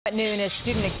At noon, a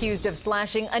student accused of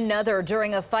slashing another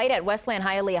during a fight at Westland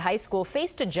Hialeah High School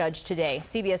faced a judge today.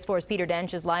 CBS 4's Peter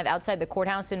Dench is live outside the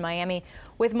courthouse in Miami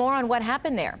with more on what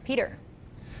happened there. Peter.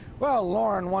 Well,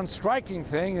 Lauren, one striking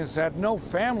thing is that no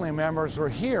family members were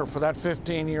here for that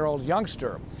 15-year-old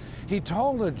youngster. He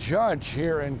told a judge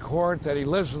here in court that he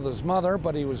lives with his mother,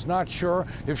 but he was not sure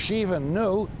if she even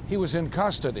knew he was in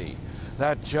custody.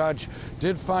 That judge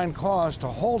did find cause to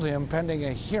hold him pending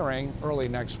a hearing early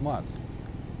next month.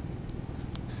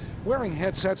 Wearing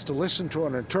headsets to listen to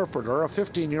an interpreter, a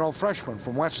 15-year-old freshman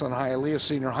from Westland Hialeah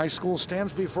Senior High School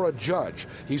stands before a judge.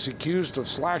 He's accused of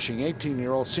slashing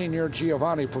 18-year-old senior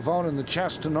Giovanni Pavone in the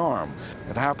chest and arm.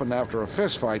 It happened after a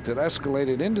fistfight that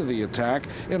escalated into the attack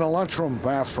in a lunchroom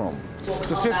bathroom. The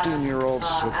 15-year-old's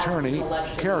attorney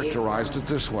characterized it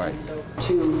this way.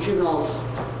 Two juveniles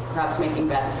perhaps making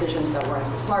bad decisions that weren't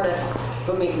the smartest,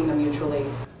 but making them mutually.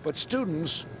 But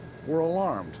students were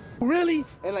alarmed. Really?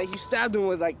 And he stabbed him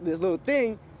with this little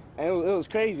thing, and it was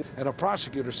crazy. And a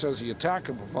prosecutor says the attack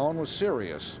of Pavone was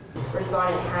serious.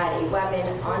 Respondent had a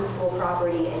weapon on school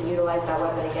property and utilized that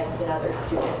weapon against another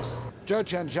student.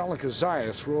 Judge Angelica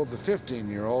Zayas ruled the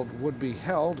 15-year-old would be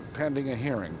held pending a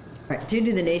hearing. Due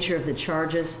to the nature of the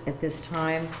charges at this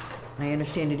time, I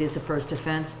understand it is a first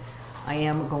offense. I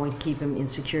am going to keep him in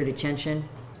secure detention.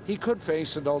 He could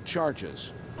face adult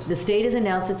charges. The state has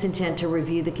announced its intent to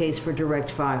review the case for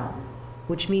direct file,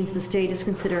 which means the state is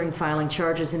considering filing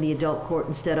charges in the adult court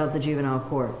instead of the juvenile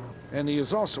court. And he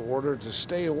is also ordered to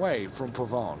stay away from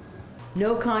Pavone.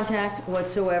 No contact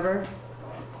whatsoever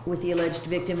with the alleged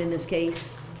victim in this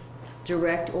case,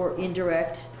 direct or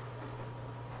indirect,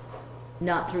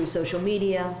 not through social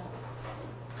media,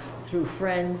 through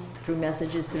friends, through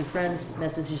messages through friends,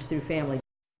 messages through family.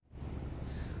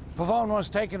 Pavone was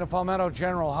taken to Palmetto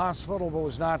General Hospital but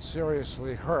was not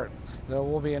seriously hurt. There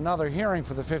will be another hearing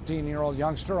for the 15-year-old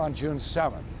youngster on June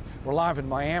 7th. We're live in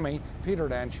Miami. Peter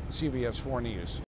Dench, CBS 4 News.